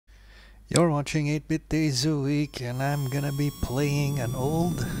You're watching 8-Bit Days a Week, and I'm gonna be playing an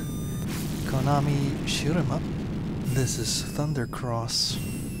old Konami shoot 'em up. This is Thundercross,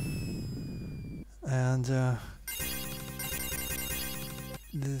 and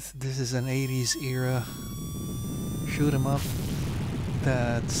this is an 80s era shoot 'em up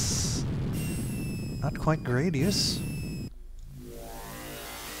that's not quite Gradius,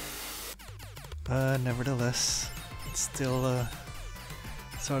 but nevertheless, it's still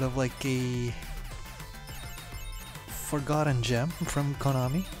sort of like a forgotten gem from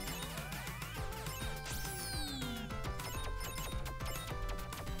Konami.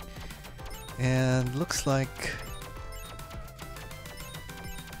 And looks like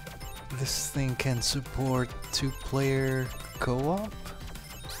this thing can support 2-player co-op.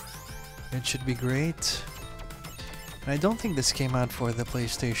 It should be great. And I don't think this came out for the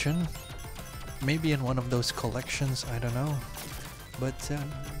PlayStation. Maybe in one of those collections, I don't know. But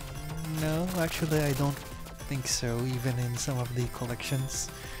no, actually I don't think so, even in some of the collections.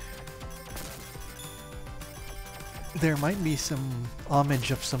 There might be some homage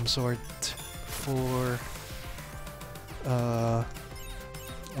of some sort for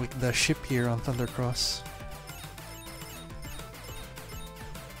like the ship here on Thundercross.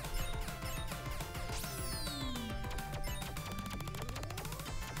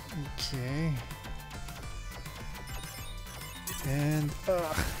 Okay. And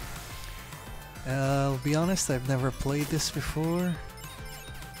I'll be honest, I've never played this before.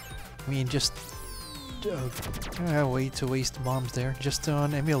 I mean, just way to waste bombs there. Just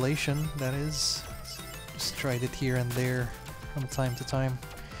on emulation, that is. Just tried it here and there from time to time.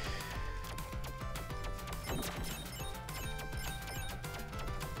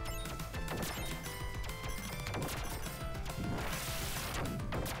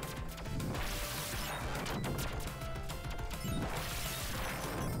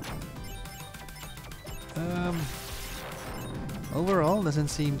 Overall, doesn't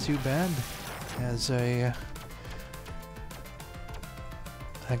seem too bad. As I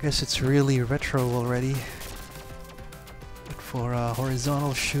guess it's really retro already. But for a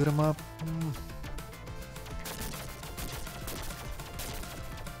horizontal shoot 'em up,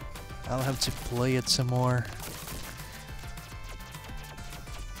 I'll have to play it some more.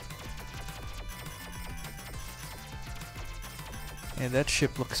 And that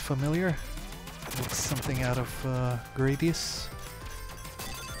ship looks familiar. Looks something out of Gradius.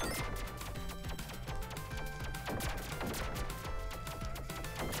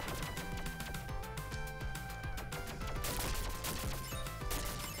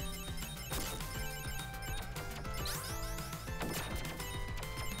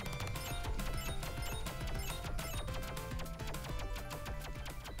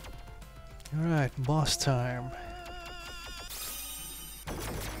 Alright, boss time.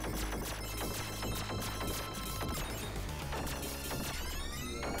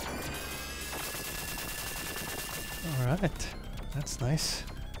 Alright, that's nice.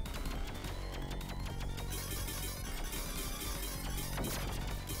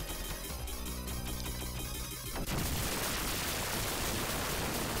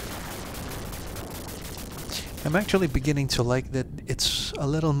 I'm actually beginning to like that it's a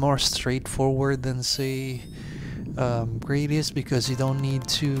little more straightforward than, say, Gradius, because you don't need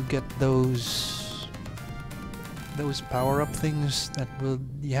to get those power-up things that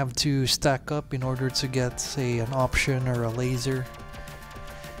you have to stack up in order to get, say, an option or a laser.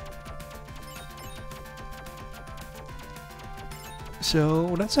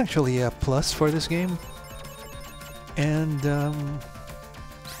 So that's actually a plus for this game. And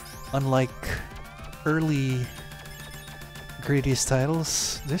unlike early Gradius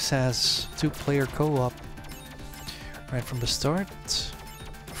titles, this has 2-player co-op right from the start.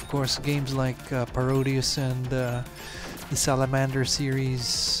 Of course, games like Parodius and the Salamander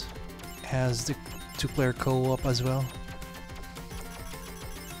series has the 2-player co-op as well.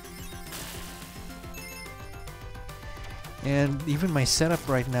 And even my setup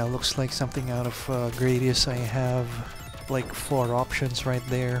right now looks like something out of Gradius. I have like 4 options right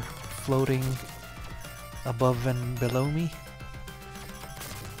there, floating above and below me.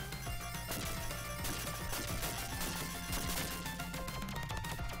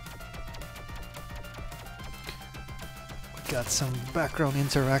 Got some background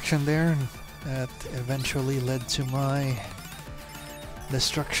interaction there that eventually led to my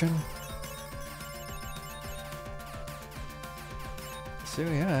destruction. So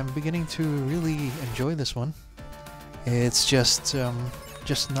yeah, I'm beginning to really enjoy this one. It's just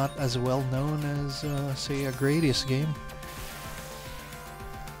not as well known as, say, a Gradius game.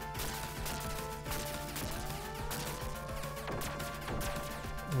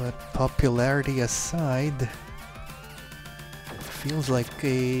 But popularity aside, feels like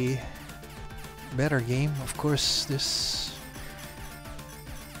a better game. Of course, this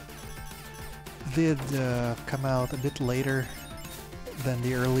did come out a bit later than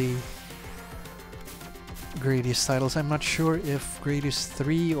the early Gradius titles. I'm not sure if Gradius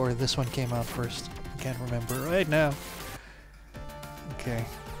 3 or this one came out first. I can't remember right now. Okay,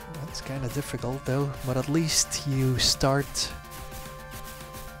 that's kind of difficult though, but at least you start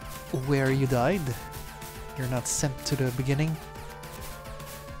where you died. You're not sent to the beginning.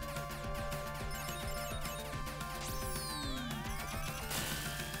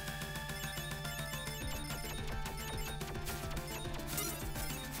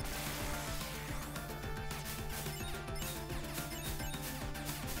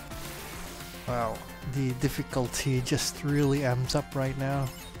 Wow, the difficulty just really amps up right now.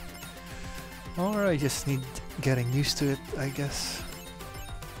 Or I just need getting used to it, I guess.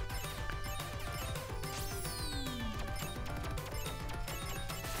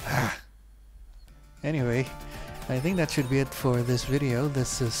 Anyway, I think that should be it for this video.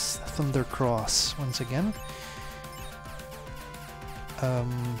 This is Thundercross once again.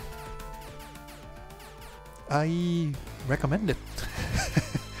 I recommend it.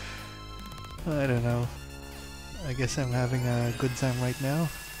 I don't know. I guess I'm having a good time right now.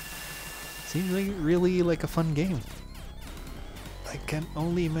 Seems like really like a fun game. I can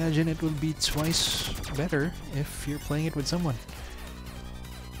only imagine it will be twice better if you're playing it with someone.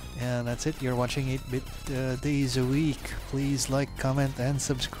 And that's it. You're watching 8-Bit Days a Week. Please like, comment, and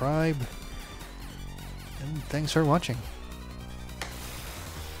subscribe. And thanks for watching.